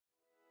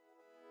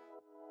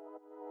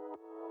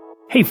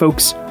Hey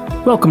folks,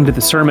 welcome to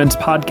the Sermons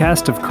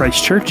podcast of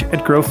Christ Church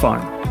at Grove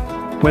Farm.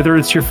 Whether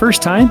it's your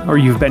first time or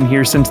you've been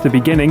here since the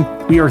beginning,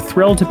 we are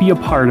thrilled to be a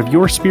part of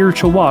your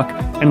spiritual walk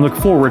and look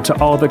forward to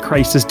all that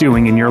Christ is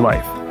doing in your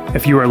life.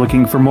 If you are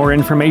looking for more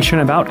information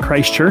about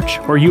Christ Church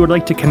or you would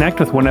like to connect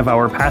with one of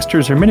our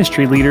pastors or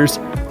ministry leaders,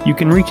 you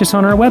can reach us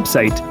on our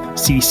website,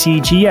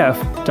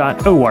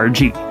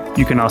 ccgf.org.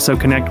 You can also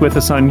connect with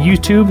us on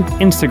YouTube,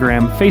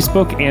 Instagram,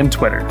 Facebook, and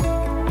Twitter.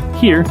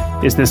 Here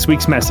is this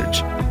week's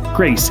message.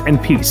 Grace and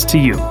peace to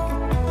you.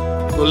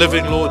 The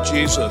living Lord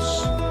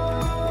Jesus,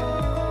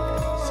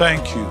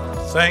 thank you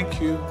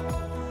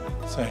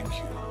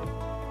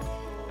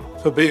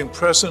for being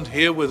present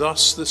here with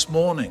us this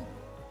morning.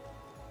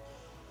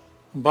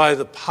 By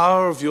the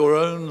power of your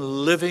own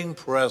living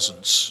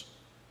presence,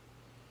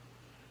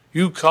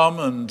 you come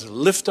and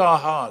lift our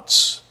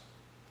hearts,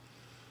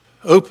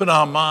 open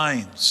our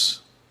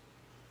minds,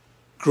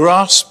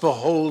 grasp a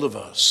hold of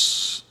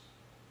us,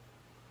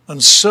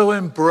 and so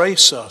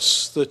embrace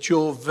us that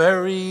your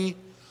very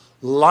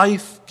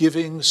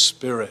life-giving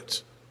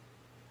Spirit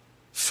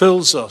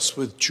fills us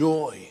with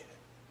joy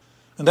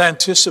and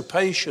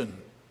anticipation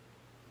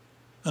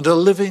and a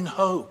living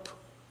hope.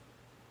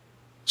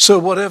 So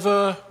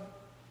whatever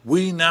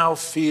we now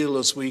feel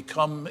as we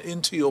come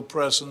into your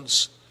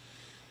presence,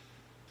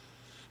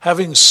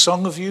 having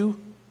sung of you,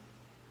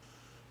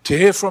 to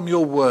hear from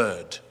your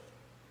word,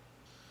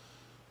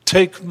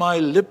 take my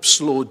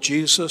lips, Lord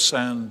Jesus,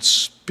 and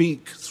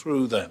speak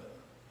through them.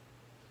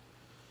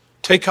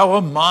 Take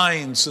our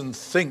minds and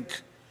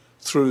think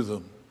through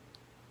them.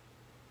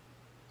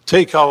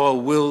 Take our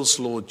wills,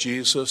 Lord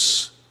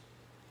Jesus,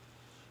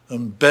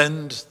 and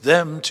bend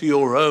them to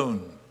your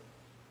own.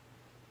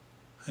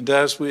 And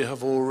as we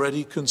have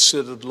already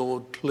considered,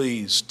 Lord,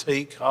 please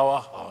take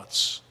our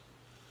hearts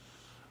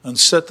and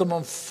set them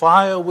on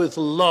fire with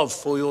love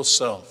for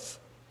yourself.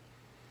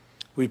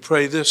 We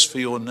pray this for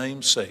your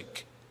name's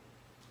sake.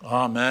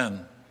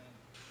 Amen.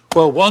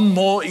 Well, one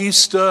more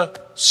Easter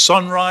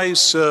sunrise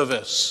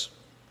service.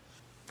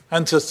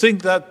 And to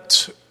think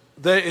that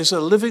there is a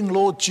living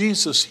Lord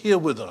Jesus here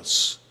with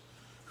us,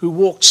 who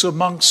walks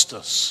amongst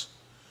us,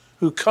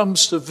 who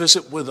comes to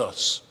visit with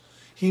us.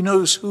 He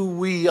knows who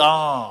we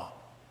are,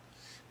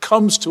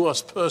 comes to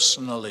us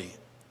personally.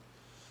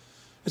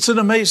 It's an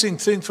amazing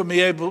thing for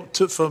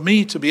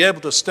me to be able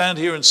to stand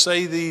here and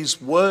say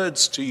these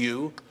words to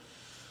you.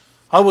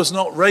 I was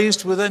not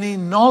raised with any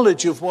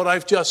knowledge of what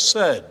I've just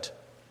said.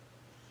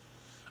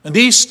 And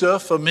Easter,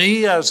 for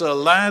me, as a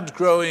lad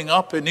growing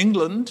up in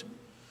England,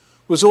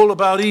 was all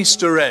about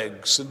Easter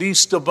eggs and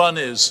Easter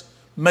bunnies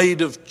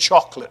made of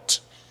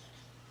chocolate.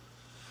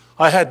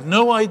 I had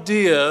no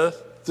idea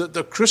that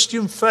the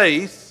Christian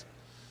faith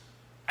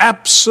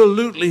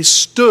absolutely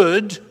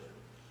stood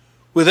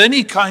with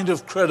any kind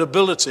of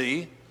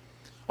credibility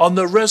on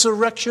the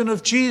resurrection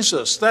of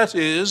Jesus. That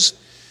is,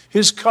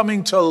 his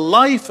coming to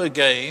life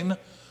again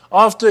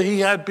after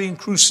he had been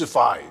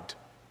crucified.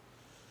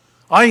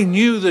 I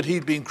knew that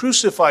he'd been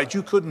crucified.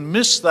 You couldn't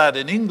miss that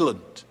in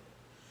England.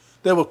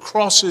 There were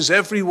crosses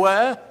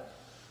everywhere,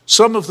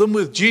 some of them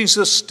with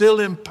Jesus still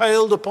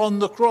impaled upon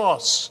the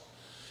cross.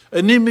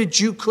 An image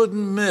you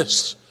couldn't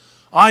miss.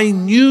 I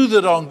knew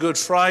that on Good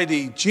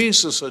Friday,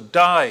 Jesus had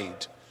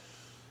died.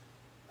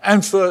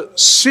 And for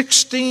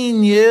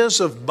 16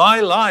 years of my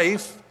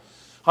life,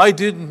 I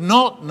did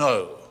not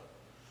know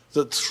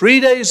that 3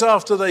 days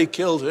after they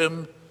killed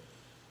him,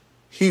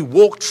 he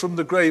walked from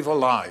the grave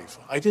alive.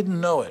 I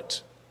didn't know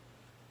it.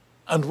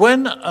 And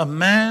when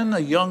a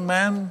young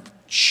man,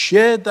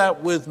 shared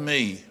that with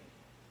me,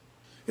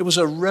 it was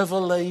a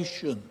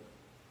revelation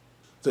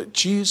that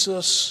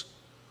Jesus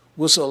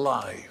was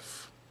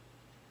alive.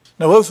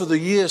 Now, over the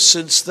years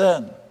since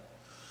then,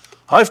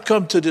 I've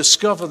come to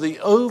discover the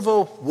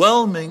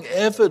overwhelming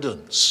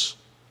evidence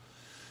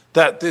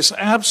that this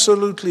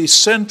absolutely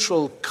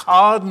central,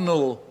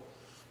 cardinal,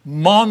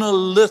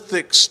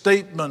 monolithic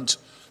statement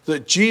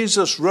that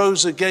Jesus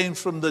rose again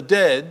from the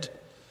dead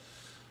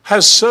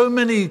has so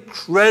many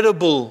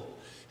credible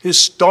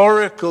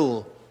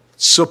historical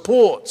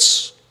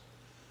supports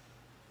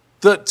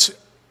that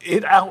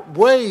it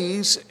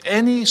outweighs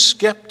any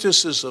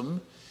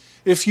skepticism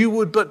if you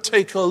would but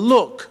take a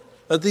look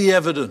at the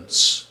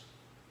evidence.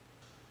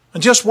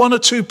 And just one or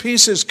two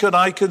pieces can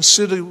I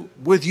consider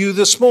with you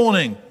this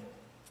morning.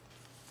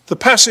 The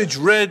passage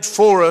read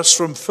for us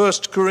from 1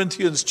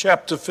 Corinthians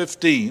chapter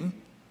 15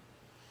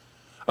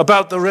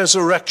 about the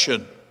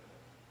resurrection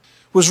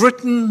was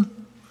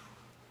written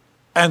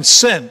and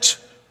sent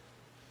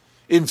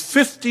in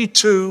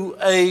 52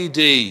 AD.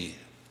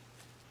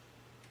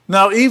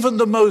 Now, even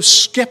the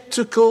most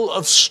skeptical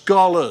of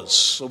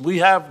scholars, we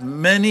have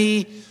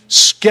many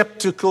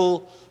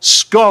skeptical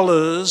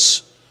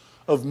scholars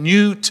of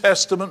New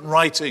Testament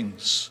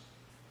writings,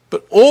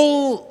 but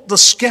all the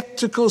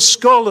skeptical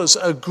scholars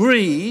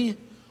agree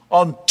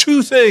on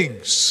two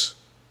things.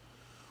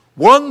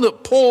 One,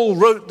 that Paul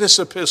wrote this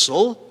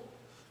epistle,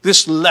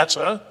 this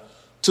letter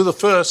to the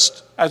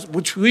first,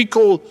 which we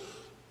call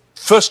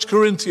 1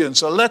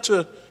 Corinthians, a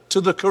letter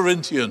to the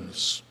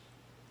Corinthians.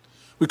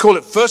 We call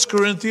it 1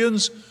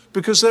 Corinthians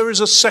because there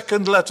is a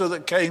second letter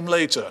that came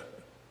later.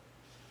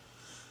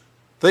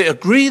 They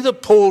agree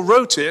that Paul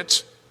wrote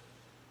it,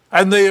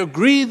 and they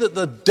agree that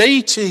the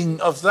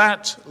dating of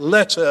that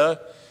letter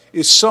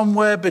is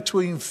somewhere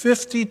between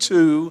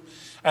 52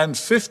 and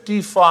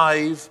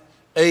 55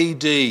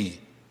 AD.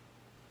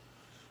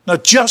 Now,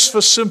 just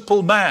for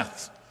simple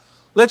math,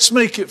 let's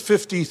make it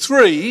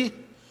 53,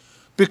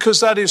 because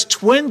that is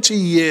 20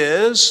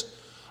 years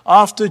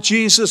after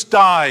Jesus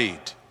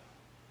died.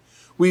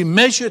 We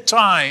measure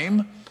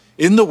time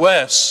in the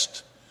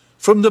West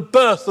from the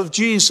birth of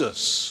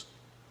Jesus.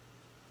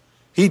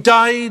 He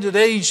died at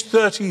age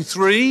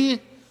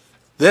 33,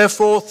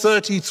 therefore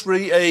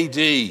 33 AD.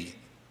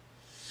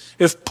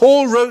 If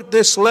Paul wrote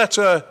this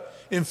letter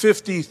in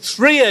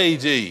 53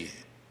 AD,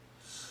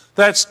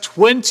 that's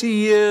 20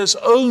 years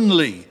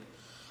only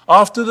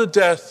after the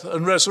death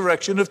and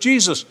resurrection of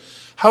Jesus.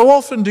 How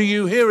often do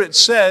you hear it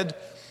said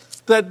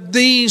that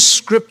these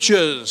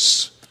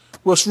scriptures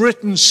was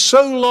written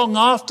so long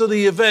after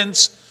the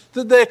events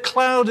that they're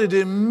clouded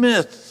in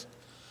myth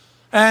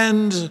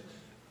and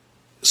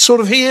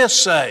sort of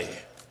hearsay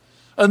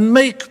and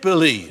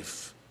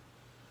make-believe?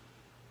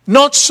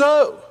 Not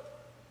so.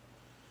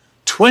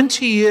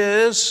 20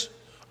 years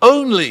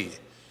only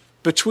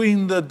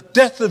between the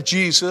death of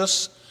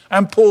Jesus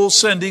and Paul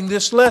sending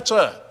this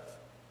letter.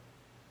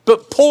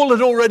 But Paul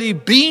had already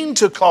been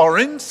to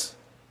Corinth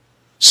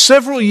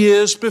several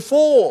years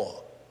before.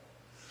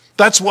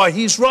 That's why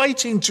he's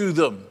writing to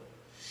them.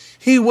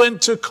 He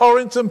went to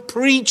Corinth and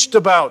preached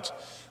about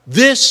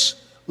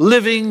this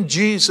living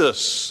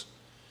Jesus.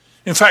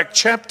 In fact,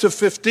 chapter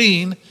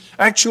 15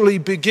 actually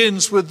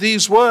begins with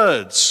these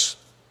words.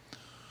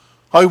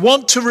 I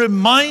want to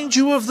remind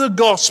you of the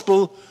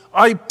gospel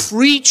I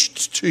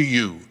preached to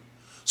you.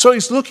 So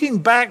he's looking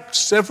back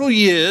several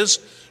years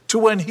to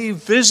when he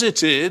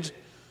visited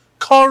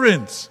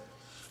Corinth.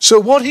 So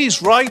what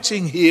he's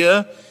writing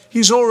here,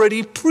 he's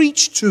already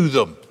preached to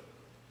them.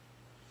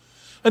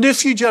 And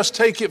if you just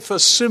take it for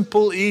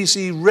simple,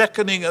 easy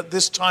reckoning at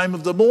this time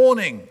of the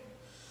morning,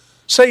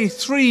 say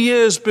 3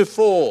 years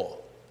before,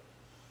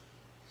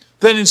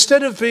 then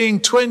instead of being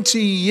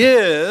 20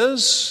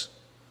 years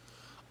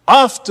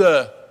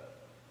after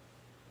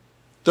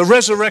the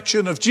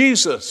resurrection of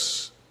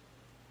Jesus,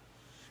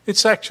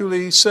 it's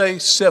actually, say,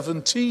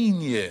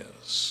 17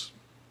 years.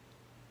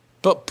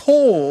 But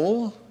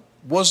Paul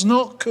was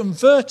not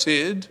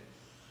converted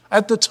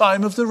at the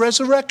time of the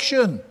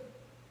resurrection.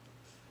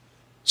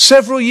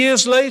 Several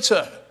years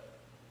later,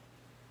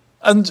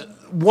 and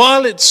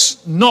while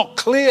it's not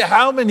clear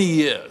how many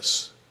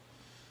years,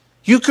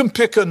 you can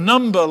pick a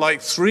number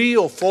like 3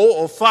 or 4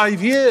 or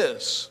 5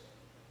 years.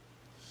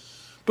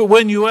 But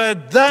when you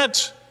add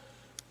that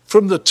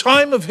from the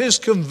time of his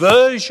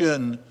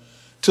conversion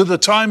to the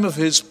time of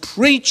his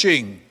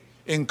preaching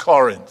in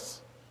Corinth,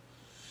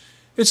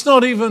 it's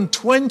not even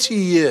 20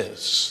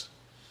 years.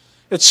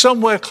 It's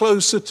somewhere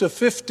closer to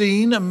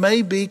 15 and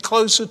maybe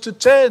closer to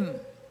 10.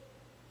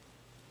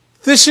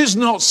 This is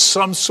not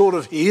some sort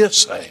of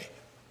hearsay.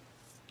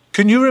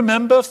 Can you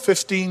remember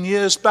 15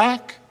 years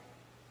back?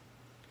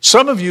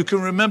 Some of you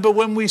can remember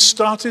when we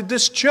started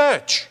this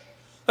church.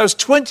 That was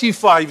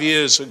 25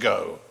 years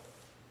ago.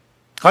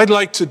 I'd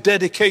like to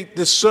dedicate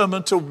this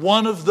sermon to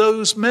one of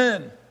those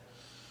men,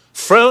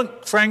 Frank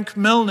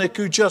Melnick,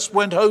 who just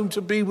went home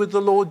to be with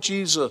the Lord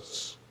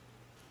Jesus.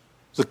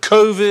 The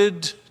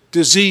COVID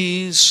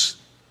disease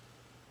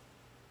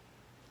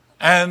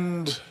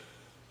and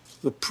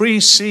the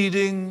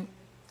preceding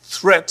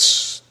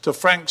threats to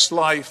Frank's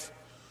life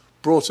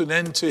brought an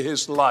end to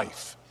his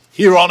life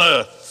here on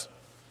earth.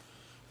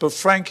 But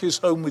Frank is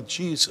home with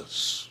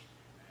Jesus.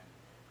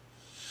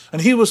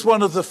 And he was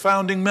one of the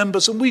founding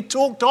members. And we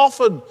talked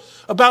often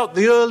about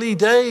the early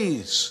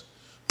days,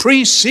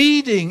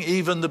 preceding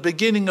even the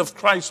beginning of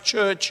Christ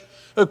Church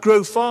at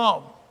Grove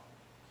Farm.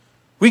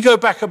 We go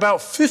back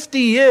about 50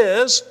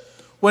 years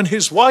when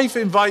his wife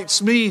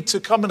invites me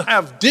to come and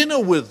have dinner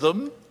with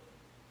them.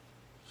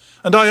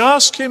 And I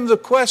ask him the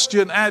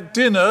question at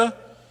dinner,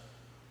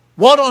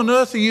 what on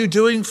earth are you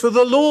doing for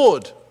the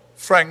Lord,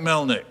 Frank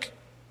Melnick?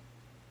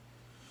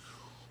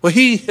 Well,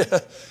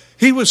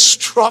 he was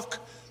struck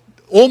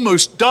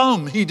almost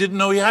dumb. He didn't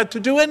know he had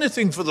to do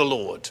anything for the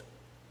Lord.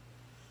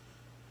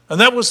 And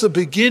that was the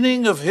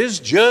beginning of his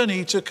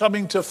journey to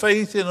coming to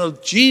faith in a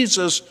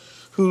Jesus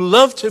who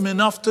loved him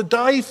enough to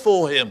die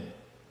for him.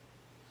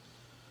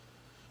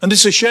 And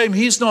it's a shame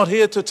he's not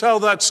here to tell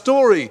that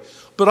story,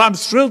 but I'm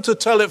thrilled to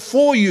tell it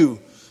for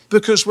you,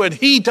 because when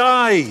he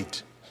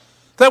died,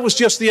 that was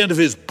just the end of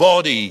his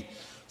body.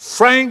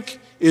 Frank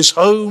is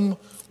home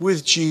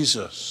with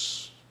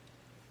Jesus.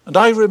 And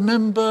I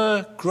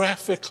remember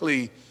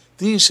graphically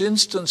these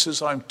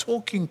instances I'm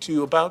talking to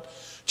you about,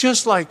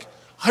 just like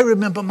I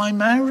remember my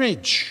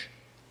marriage.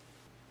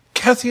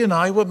 Kathy and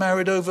I were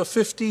married over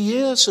 50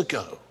 years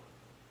ago.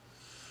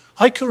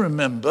 I can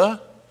remember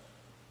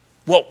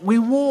what we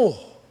wore.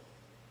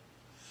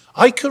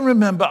 I can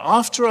remember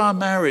after our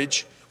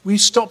marriage, we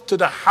stopped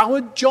at a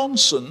Howard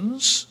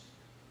Johnson's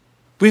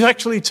We've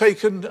actually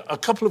taken a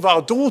couple of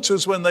our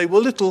daughters when they were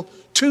little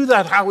to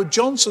that Howard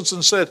Johnson's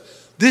and said,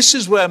 this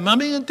is where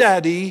Mummy and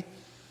Daddy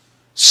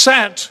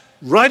sat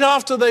right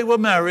after they were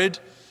married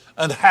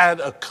and had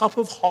a cup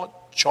of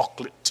hot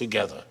chocolate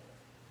together.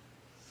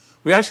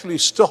 We actually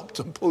stopped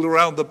and pulled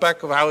around the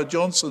back of Howard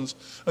Johnson's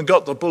and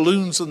got the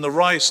balloons and the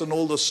rice and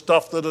all the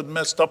stuff that had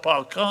messed up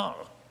our car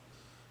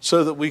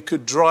so that we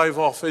could drive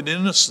off in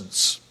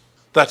innocence.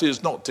 That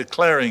is, not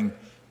declaring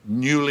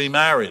newly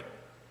married.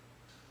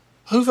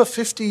 Over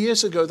 50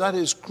 years ago, that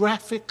is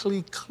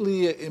graphically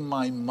clear in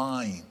my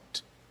mind.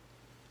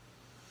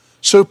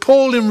 So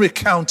Paul, in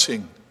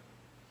recounting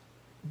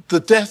the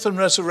death and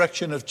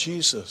resurrection of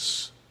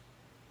Jesus,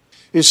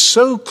 is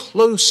so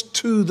close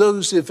to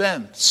those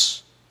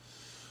events.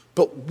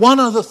 But one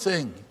other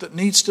thing that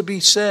needs to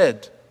be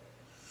said.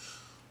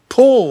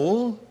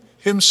 Paul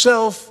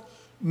himself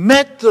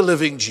met the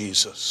living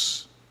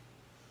Jesus.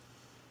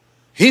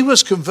 He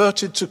was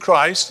converted to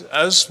Christ,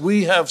 as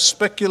we have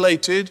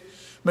speculated,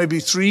 maybe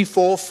 3,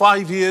 4,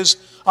 5 years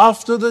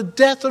after the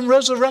death and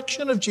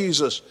resurrection of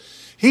Jesus.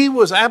 He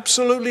was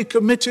absolutely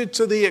committed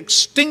to the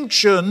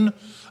extinction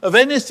of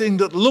anything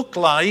that looked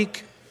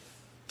like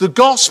the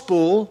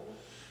gospel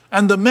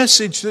and the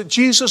message that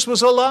Jesus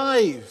was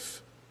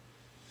alive.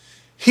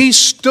 He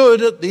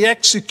stood at the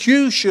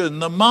execution,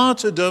 the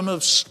martyrdom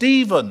of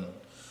Stephen,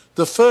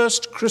 the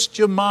first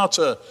Christian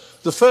martyr,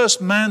 the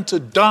first man to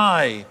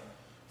die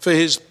for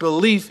his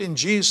belief in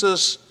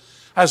Jesus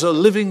as a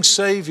living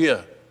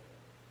Savior.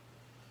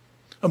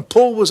 And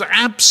Paul was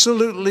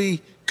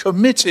absolutely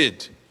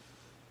committed.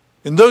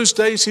 In those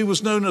days, he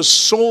was known as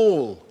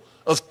Saul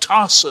of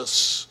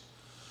Tarsus.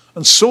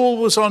 And Saul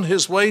was on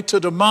his way to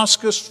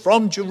Damascus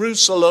from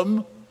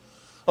Jerusalem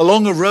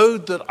along a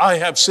road that I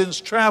have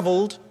since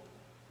traveled.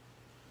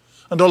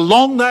 And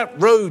along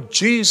that road,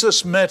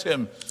 Jesus met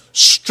him,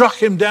 struck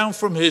him down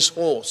from his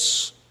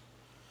horse,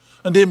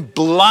 and in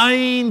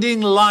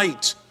blinding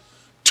light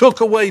took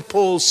away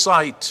Paul's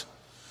sight.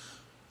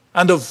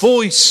 And a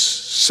voice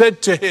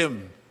said to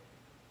him,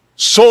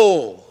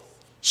 Saul,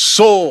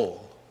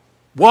 Saul,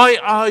 why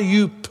are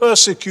you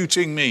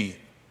persecuting me?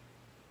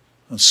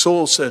 And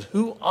Saul said,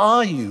 who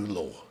are you,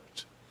 Lord?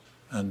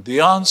 And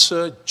the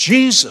answer,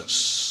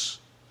 Jesus,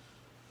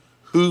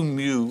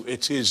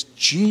 it is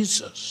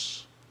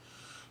Jesus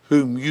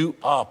whom you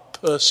are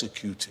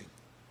persecuting.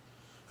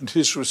 And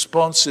his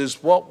response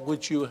is, what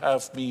would you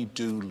have me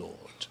do, Lord?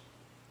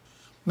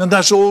 And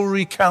that's all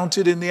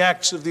recounted in the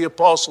Acts of the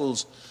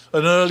Apostles,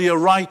 an earlier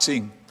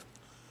writing,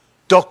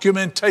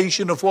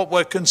 documentation of what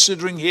we're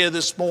considering here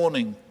this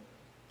morning.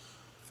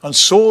 And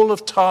Saul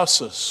of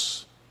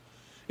Tarsus,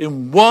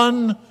 in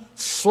one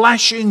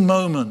flashing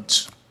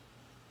moment,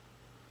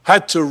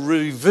 had to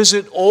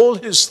revisit all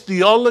his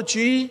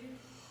theology,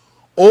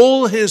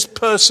 all his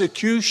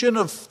persecution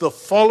of the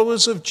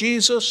followers of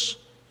Jesus,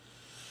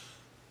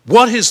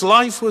 what his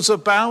life was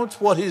about,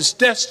 what his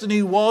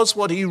destiny was,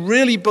 what he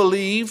really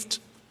believed.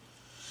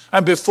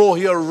 And before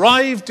he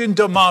arrived in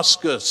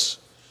Damascus,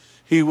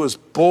 he was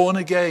born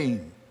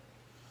again,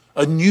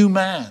 a new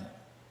man.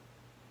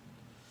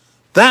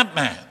 That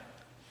man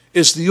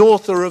is the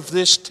author of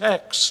this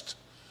text.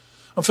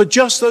 And for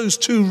just those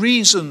two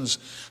reasons,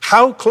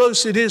 how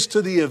close it is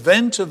to the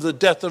event of the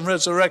death and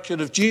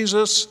resurrection of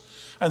Jesus,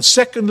 and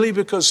secondly,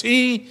 because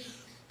he,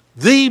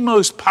 the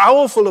most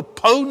powerful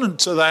opponent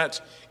to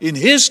that in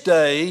his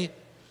day,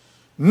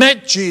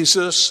 met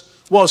Jesus,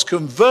 was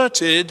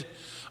converted,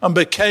 and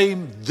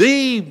became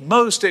the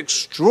most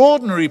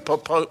extraordinary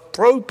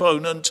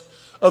proponent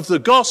of the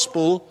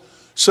gospel,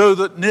 so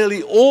that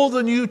nearly all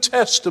the New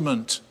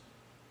Testament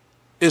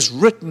is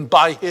written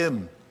by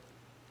him.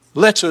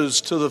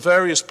 Letters to the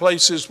various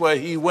places where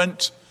he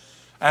went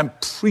and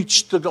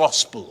preached the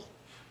gospel.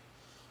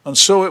 And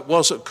so it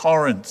was at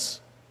Corinth.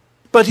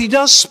 But he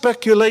does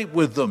speculate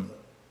with them.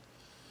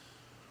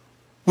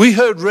 We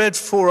heard read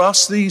for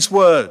us these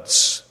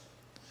words.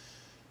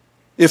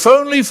 If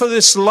only for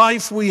this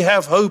life we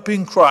have hope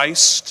in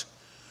Christ,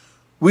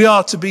 we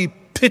are to be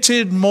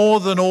pitied more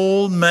than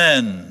all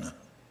men.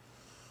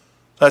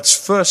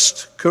 That's 1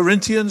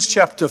 Corinthians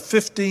chapter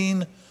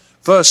 15,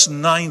 verse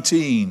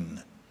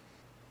 19.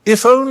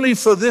 If only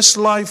for this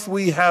life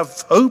we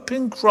have hope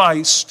in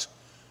Christ,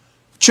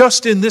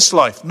 just in this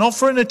life, not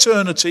for an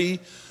eternity,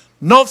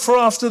 not for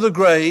after the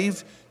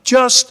grave,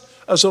 just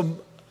as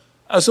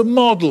a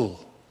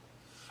model,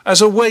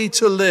 as a way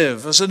to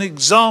live, as an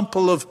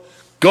example of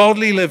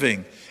godly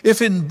living.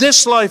 If in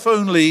this life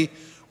only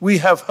we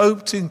have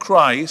hoped in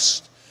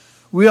Christ,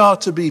 we are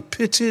to be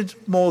pitied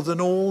more than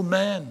all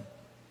men.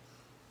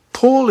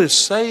 Paul is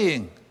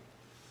saying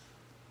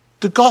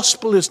the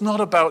gospel is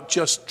not about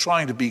just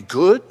trying to be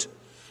good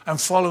and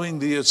following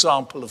the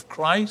example of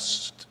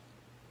Christ.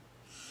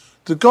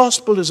 The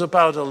gospel is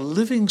about a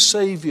living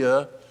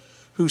Savior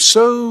who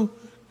so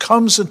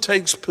comes and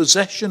takes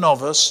possession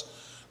of us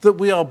that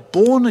we are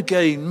born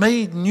again,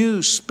 made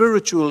new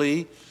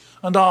spiritually,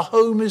 and our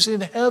home is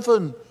in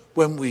heaven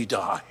when we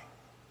die.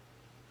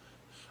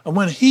 And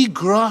when he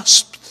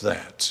grasped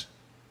that,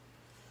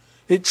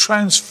 it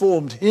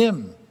transformed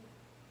him.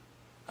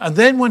 And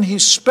then when he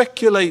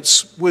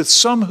speculates with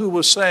some who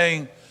were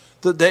saying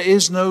that there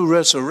is no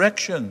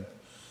resurrection,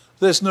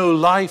 there's no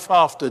life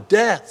after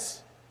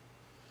death,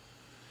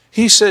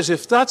 he says,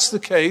 if that's the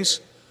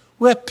case,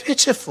 we're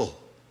pitiful.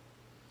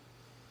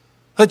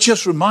 That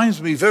just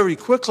reminds me very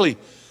quickly,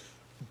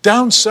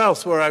 down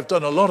south where I've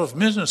done a lot of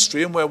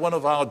ministry and where one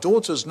of our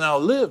daughters now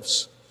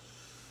lives,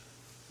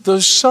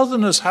 those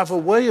southerners have a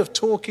way of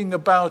talking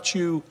about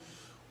you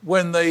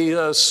when they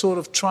are sort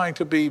of trying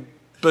to be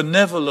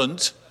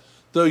benevolent,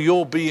 though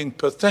you're being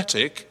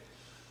pathetic.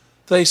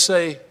 They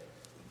say,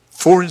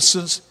 for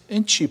instance,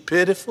 "Ain't she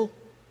pitiful?"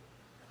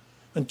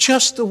 And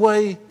just the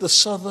way the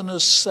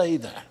southerners say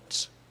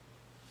that,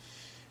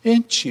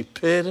 "Ain't she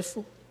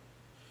pitiful?"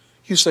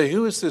 You say,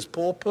 who is this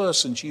poor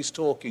person she's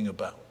talking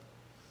about?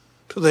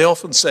 But they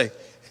often say,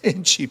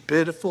 "Ain't she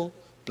pitiful?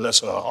 Bless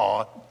her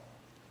heart."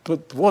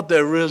 But what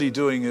they're really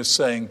doing is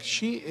saying,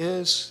 she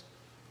is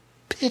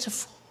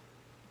pitiful.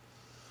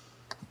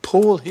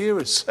 Paul here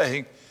is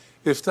saying,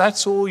 if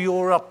that's all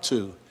you're up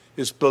to,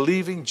 is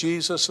believing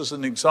Jesus as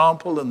an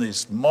example and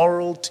his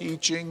moral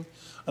teaching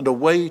and a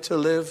way to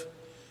live,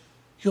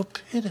 you're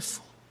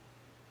pitiful.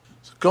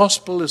 The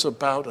gospel is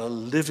about a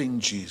living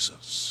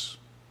Jesus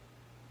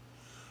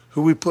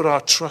who we put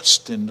our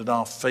trust in and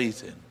our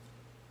faith in.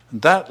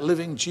 And that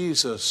living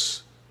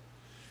Jesus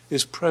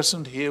is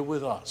present here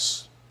with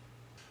us.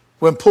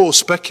 When Paul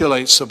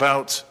speculates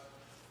about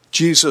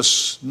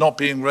Jesus not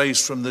being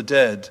raised from the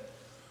dead,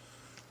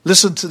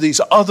 listen to these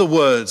other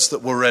words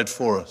that were read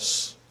for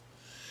us.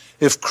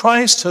 If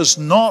Christ has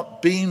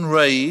not been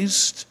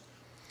raised,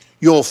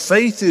 your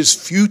faith is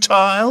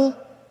futile.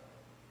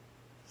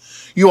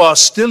 You are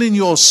still in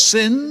your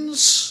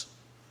sins.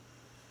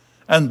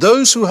 And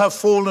those who have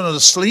fallen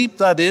asleep,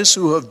 that is,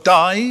 who have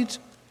died,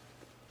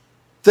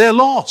 they're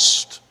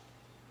lost.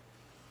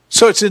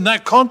 So it's in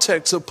that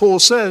context that Paul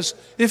says,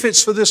 if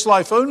it's for this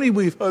life only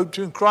we've hoped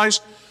in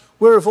Christ,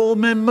 we're of all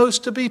men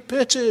most to be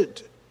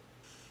pitied,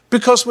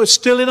 because we're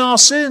still in our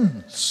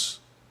sins.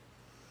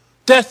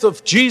 Death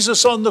of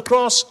Jesus on the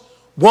cross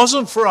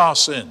wasn't for our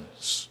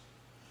sins.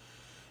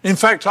 In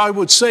fact, I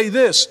would say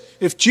this,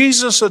 if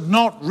Jesus had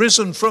not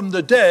risen from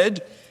the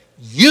dead,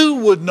 you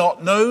would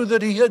not know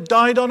that he had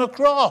died on a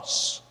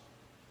cross.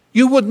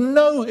 You wouldn't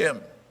know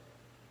him.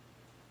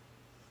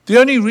 The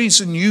only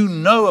reason you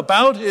know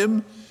about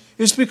him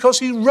is because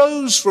he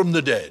rose from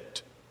the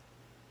dead.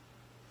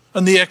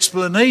 And the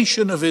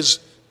explanation of his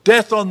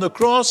death on the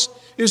cross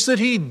is that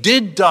he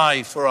did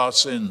die for our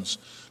sins,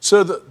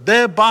 so that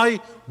thereby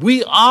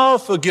we are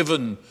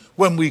forgiven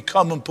when we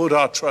come and put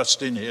our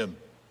trust in him.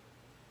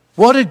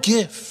 What a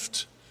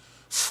gift,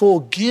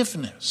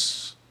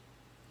 forgiveness.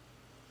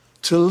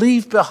 To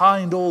leave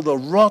behind all the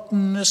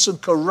rottenness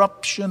and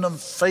corruption and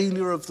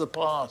failure of the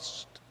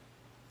past.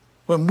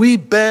 When we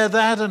bear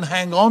that and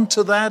hang on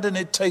to that and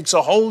it takes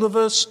a hold of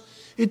us,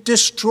 it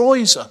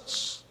destroys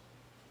us.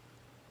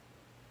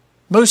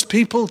 Most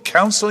people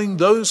counseling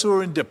those who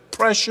are in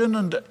depression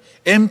and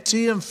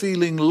empty and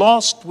feeling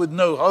lost with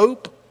no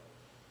hope,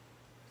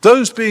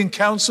 those being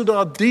counseled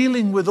are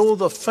dealing with all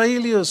the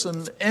failures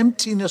and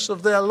emptiness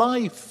of their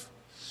life.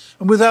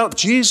 And without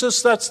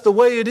Jesus, that's the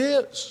way it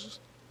is.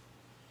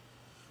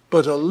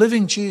 But a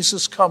living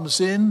Jesus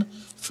comes in,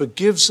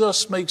 forgives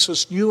us, makes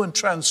us new and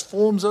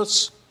transforms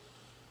us.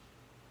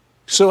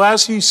 So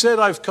as he said,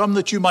 I've come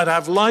that you might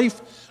have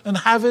life and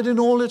have it in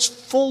all its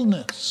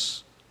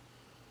fullness,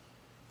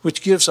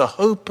 which gives a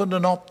hope and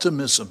an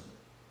optimism.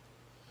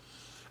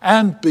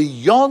 And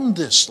beyond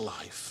this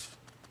life,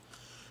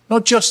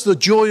 not just the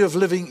joy of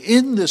living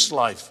in this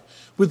life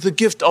with the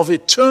gift of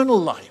eternal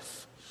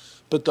life,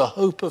 but the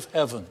hope of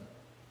heaven,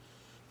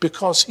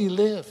 because he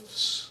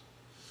lives.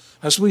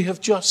 As we have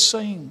just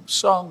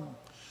sung,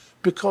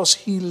 because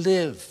he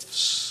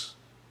lives.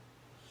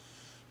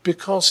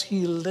 Because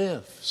he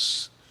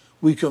lives,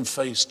 we can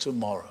face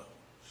tomorrow.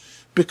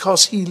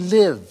 Because he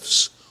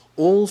lives,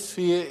 all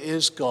fear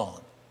is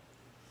gone.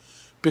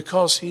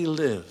 Because he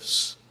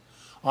lives,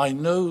 I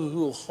know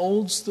who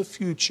holds the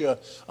future,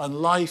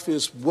 and life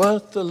is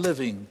worth the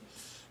living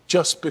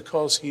just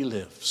because he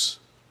lives.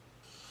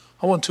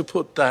 I want to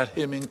put that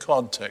hymn in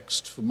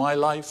context for my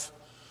life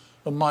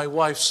and my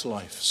wife's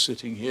life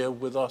sitting here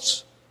with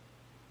us.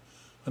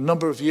 A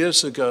number of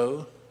years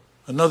ago,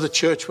 another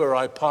church where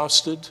I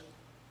pastored,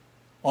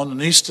 on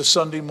an Easter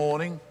Sunday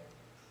morning,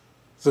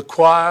 the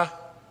choir,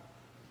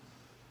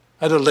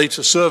 at a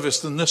later service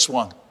than this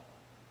one,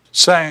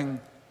 sang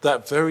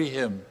that very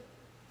hymn,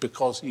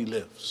 Because He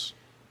Lives.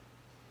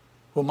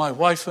 Well, my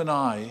wife and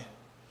I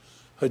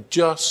had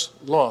just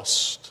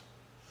lost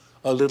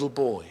a little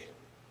boy.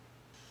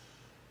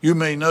 You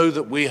may know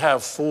that we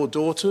have 4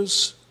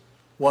 daughters,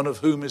 one of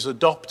whom is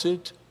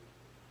adopted.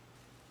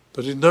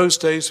 But in those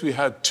days we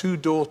had 2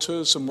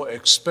 daughters and were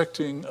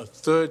expecting a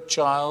 3rd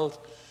child,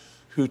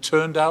 who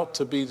turned out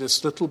to be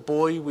this little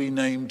boy we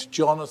named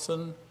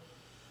Jonathan,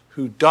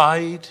 who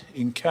died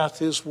in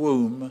Kathy's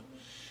womb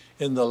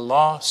in the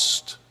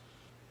last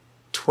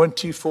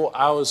 24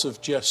 hours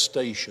of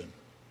gestation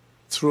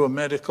through a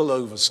medical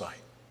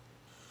oversight.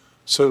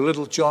 So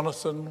little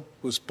Jonathan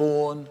was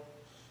born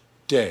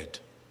dead.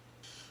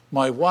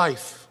 My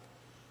wife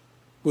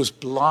was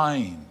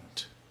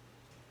blind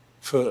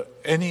for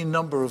any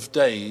number of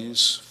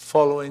days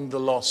following the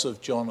loss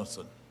of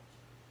Jonathan.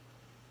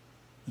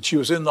 And she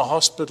was in the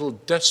hospital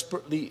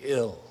desperately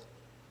ill.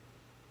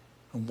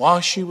 And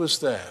while she was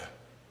there,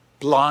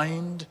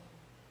 blind,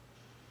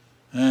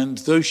 and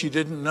though she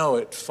didn't know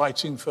it,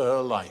 fighting for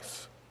her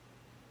life,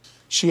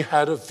 she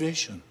had a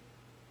vision.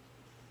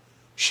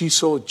 She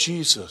saw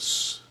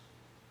Jesus.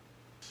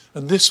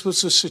 And this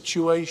was the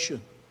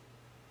situation.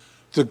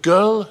 The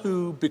girl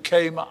who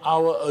became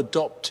our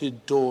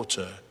adopted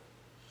daughter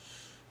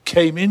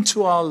came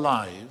into our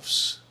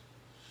lives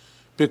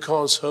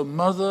because her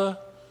mother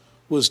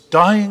was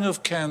dying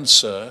of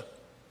cancer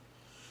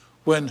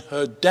when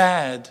her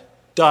dad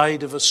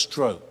died of a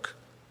stroke.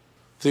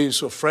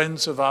 These were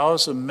friends of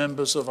ours and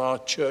members of our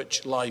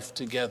church life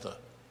together.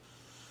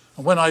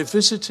 And when I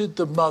visited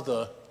the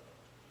mother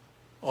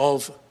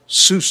of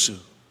Susu,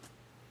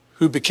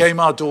 who became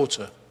our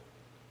daughter,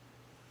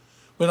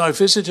 when I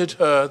visited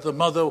her, the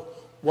mother,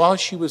 while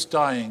she was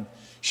dying,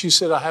 she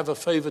said, "I have a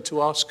favor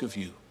to ask of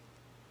you.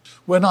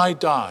 When I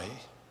die,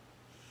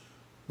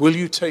 will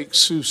you take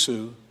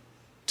Susu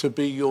to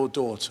be your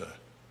daughter?"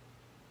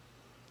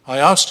 I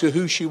asked her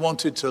who she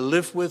wanted to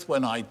live with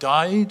when I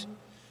died,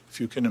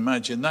 if you can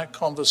imagine that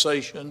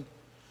conversation.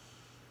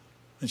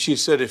 And she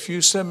said, "If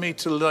you send me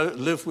to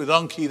live with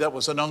Unky," that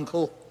was an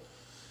uncle,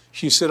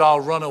 she said, "I'll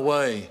run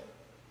away."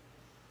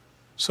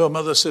 So her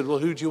mother said, "Well,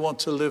 who do you want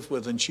to live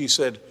with?" And she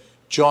said,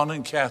 "John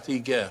and Kathy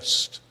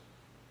Guest."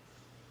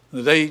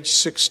 And at age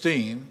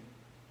 16,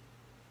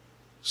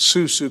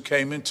 Susu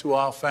came into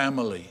our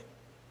family.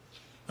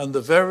 And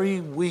the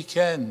very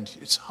weekend,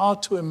 it's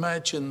hard to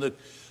imagine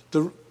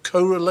the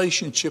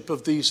co-relationship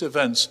of these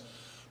events,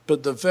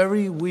 but the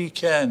very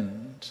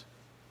weekend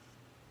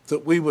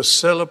that we were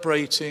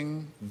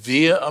celebrating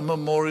via a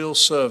memorial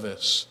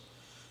service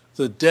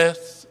the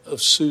death of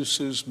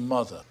Susu's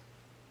mother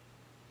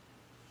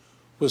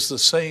was the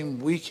same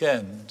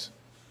weekend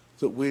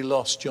that we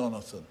lost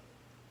Jonathan.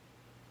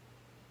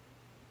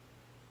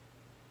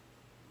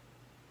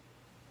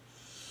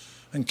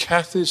 And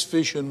Kathy's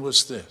vision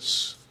was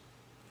this: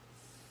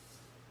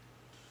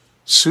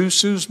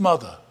 Susu's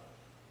mother,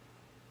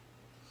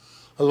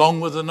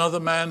 along with another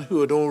man who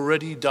had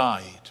already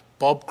died,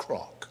 Bob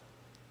Crock.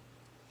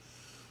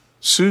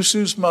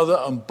 Susu's mother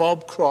and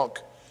Bob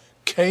Crock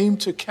came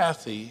to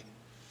Kathy,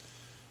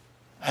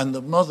 and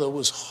the mother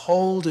was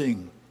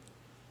holding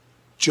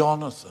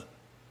Jonathan.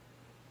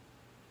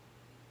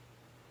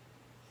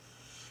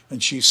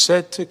 And she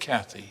said to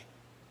Kathy,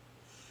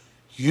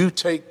 "You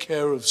take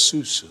care of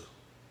Susu.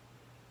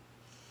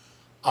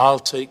 I'll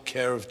take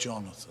care of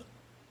Jonathan."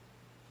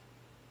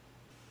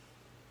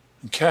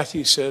 And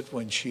Kathy said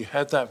when she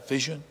had that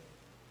vision,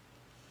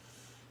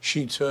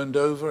 she turned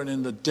over, and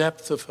in the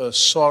depth of her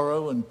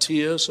sorrow and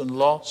tears and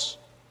loss,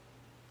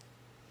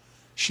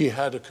 she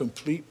had a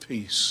complete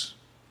peace.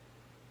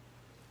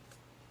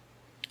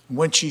 And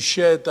when she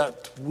shared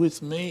that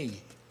with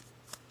me,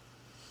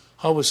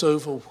 I was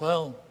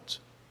overwhelmed.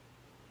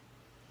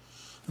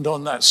 And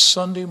on that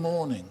Sunday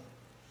morning,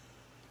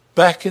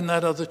 back in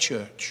that other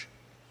church,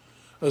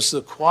 as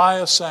the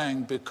choir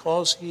sang,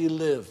 "Because he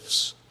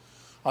lives,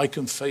 I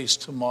can face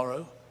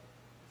tomorrow.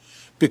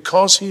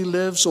 Because he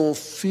lives, all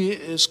fear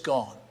is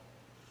gone.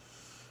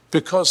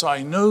 Because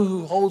I know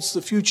who holds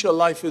the future,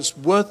 life is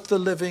worth the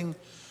living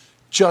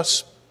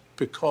just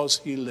because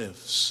he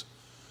lives."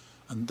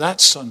 And that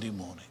Sunday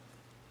morning,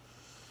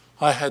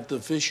 I had the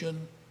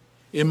vision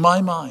in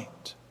my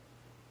mind,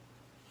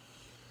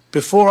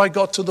 before I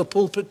got to the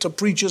pulpit to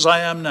preach as I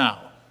am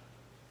now,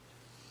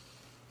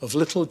 of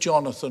little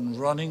Jonathan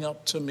running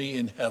up to me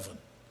in heaven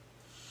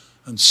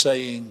and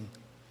saying,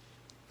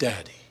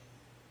 "Daddy."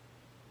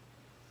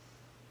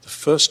 The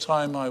first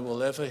time I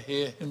will ever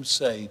hear him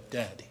say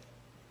 "Daddy"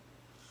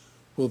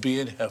 will be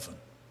in heaven,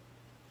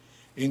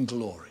 in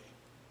glory.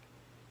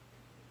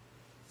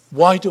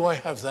 Why do I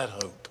have that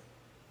hope?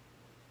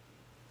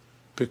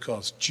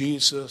 Because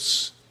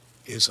Jesus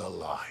is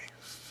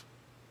alive.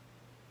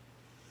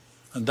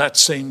 And that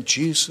same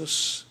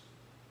Jesus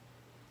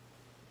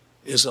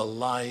is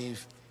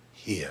alive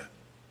here.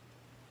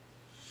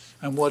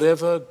 And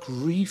whatever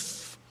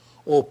grief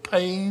or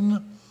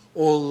pain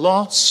or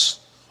loss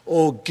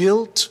or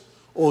guilt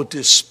or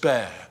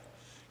despair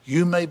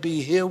you may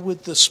be here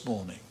with this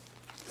morning,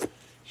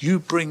 you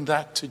bring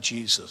that to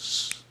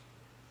Jesus,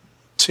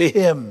 to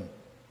him,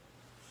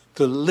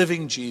 the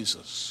living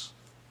Jesus,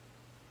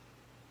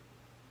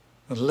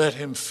 and let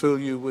him fill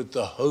you with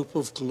the hope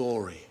of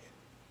glory,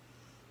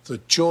 the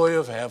joy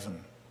of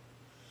heaven,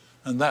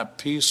 and that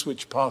peace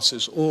which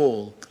passes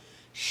all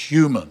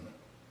human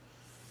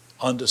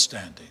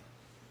understanding.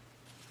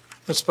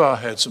 Let's bow our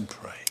heads and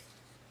pray.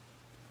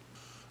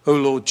 O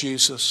Lord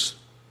Jesus,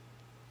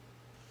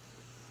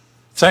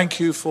 thank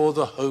you for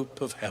the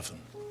hope of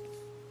heaven,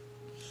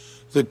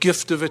 the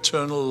gift of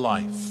eternal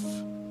life.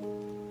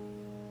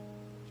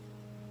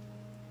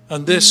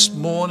 And this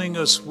morning,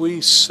 as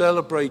we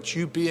celebrate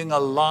you being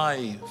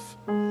alive,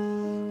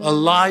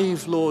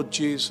 Lord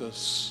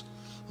Jesus,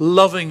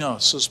 loving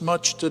us as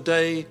much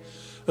today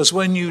as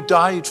when you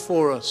died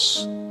for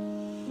us,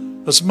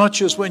 as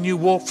much as when you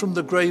walked from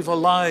the grave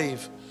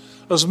alive,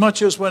 as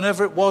much as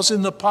whenever it was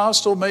in the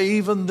past, or may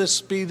even this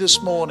be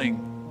this morning,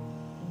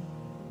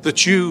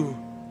 that you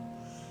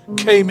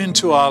came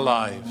into our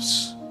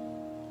lives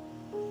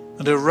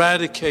and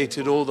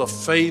eradicated all the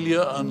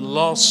failure and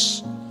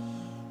loss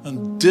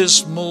and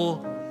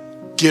dismal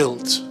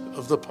guilt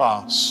of the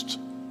past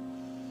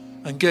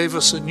and gave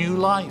us a new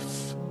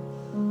life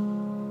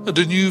and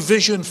a new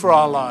vision for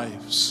our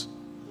lives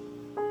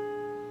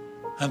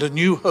and a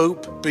new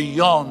hope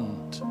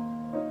beyond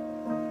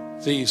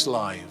these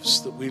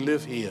lives that we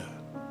live here.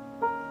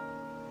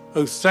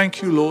 Oh,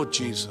 thank you, Lord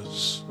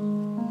Jesus.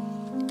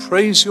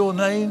 Praise your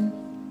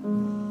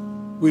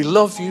name. We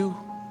love you.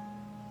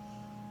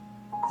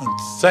 And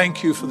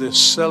thank you for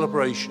this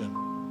celebration.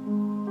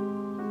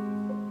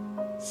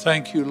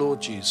 Thank you,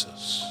 Lord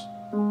Jesus.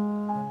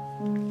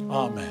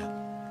 Amen.